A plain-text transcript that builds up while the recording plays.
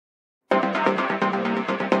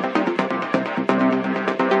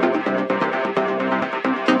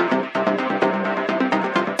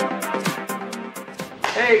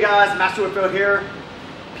Hey guys, Master Whitfield here,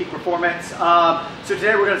 Peak Performance. So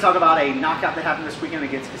today we're going to talk about a knockout that happened this weekend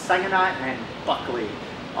against Kasanganay and Buckley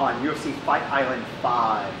on UFC Fight Island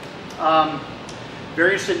 5.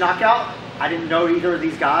 Very interesting knockout. I didn't know either of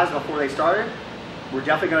these guys before they started. We're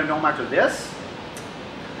definitely going to know them after this.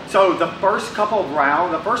 So the first couple of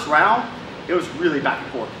rounds, the first round, it was really back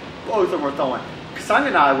and forth. Both of them were throwing.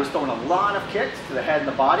 Kasanganay was throwing a lot of kicks to the head and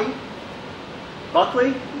the body.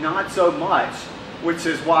 Buckley, not so much, which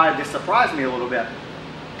is why this surprised me a little bit.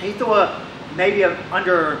 He threw maybe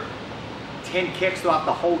under 10 kicks throughout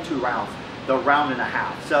the whole 2 rounds, the round and a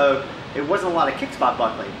half. So it wasn't a lot of kicks by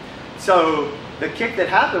Buckley. So the kick that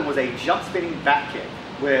happened was a jump spinning back kick,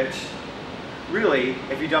 which really,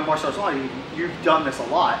 if you've done martial arts, you've done this a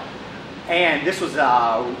lot. And this was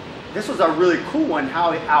a really cool one,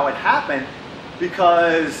 how it happened,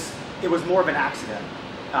 because it was more of an accident.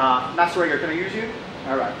 Master Rago, can I use you?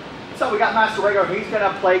 All right. So we got Master Rago. He's going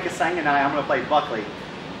to play Kasanganay. I'm going to play Buckley.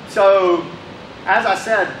 So, as I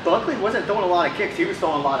said, Buckley wasn't throwing a lot of kicks. He was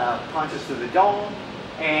throwing a lot of punches to the dome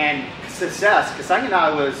and success.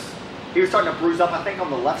 Kasanganay was starting to bruise up, I think, on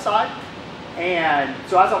the left side. And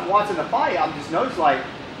so as I'm watching the fight, I'm just noticing, like,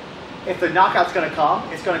 if the knockout's going to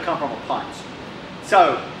come, it's going to come from a punch.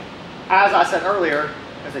 So, as I said earlier,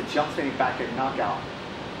 there's a jump spinning back kick knockout.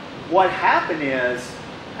 What happened is,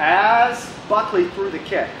 as Buckley threw the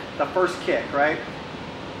kick, the first kick, right?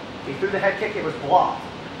 He threw the head kick, it was blocked.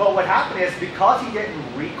 But what happened is, because he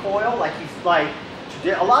didn't recoil, a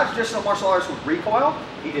lot of traditional martial artists would recoil,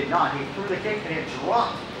 he did not. He threw the kick and it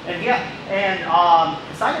dropped. And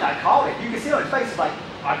Kasanganay called it. You can see it on his face, it's like,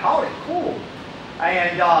 I called it, cool.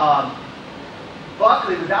 And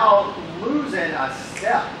Buckley, without losing a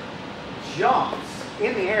step, jumps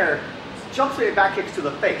in the air, jumps with back kicks to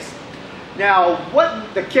the face. Now,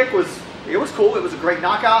 what the kick was, it was cool. It was a great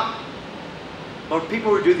knockout. But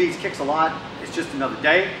people who do these kicks a lot, it's just another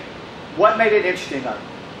day. What made it interesting though?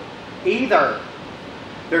 Either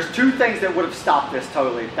there's 2 things that would have stopped this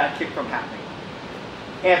totally, that kick from happening.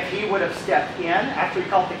 If he would have stepped in after he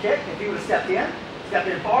caught the kick, if he would have stepped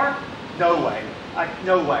in far, no way.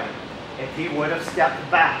 No way. If he would have stepped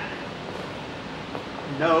back,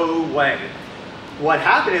 no way. What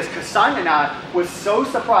happened is Kasanganay was so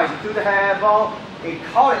surprised. He threw the head ball, he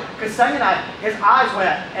caught it. Kasanganay, his eyes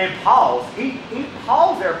went and paused. He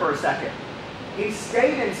paused there for a second. He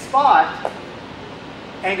stayed in spot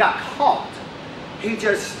and got caught. He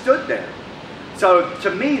just stood there. So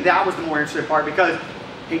to me, that was the more interesting part, because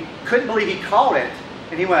he couldn't believe he caught it,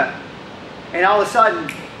 and he went, and all of a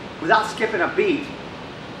sudden, without skipping a beat,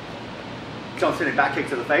 jump spinning back kick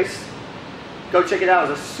to the face. Go check it out.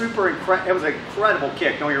 It was it was an incredible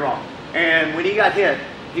kick, don't get me wrong. And when he got hit,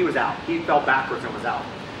 he was out. He fell backwards and was out.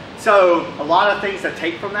 So a lot of things to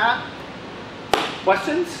take from that.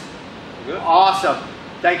 Questions? Good. Awesome.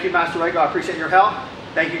 Thank you, Master Rago. I appreciate your help.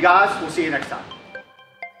 Thank you, guys. We'll see you next time.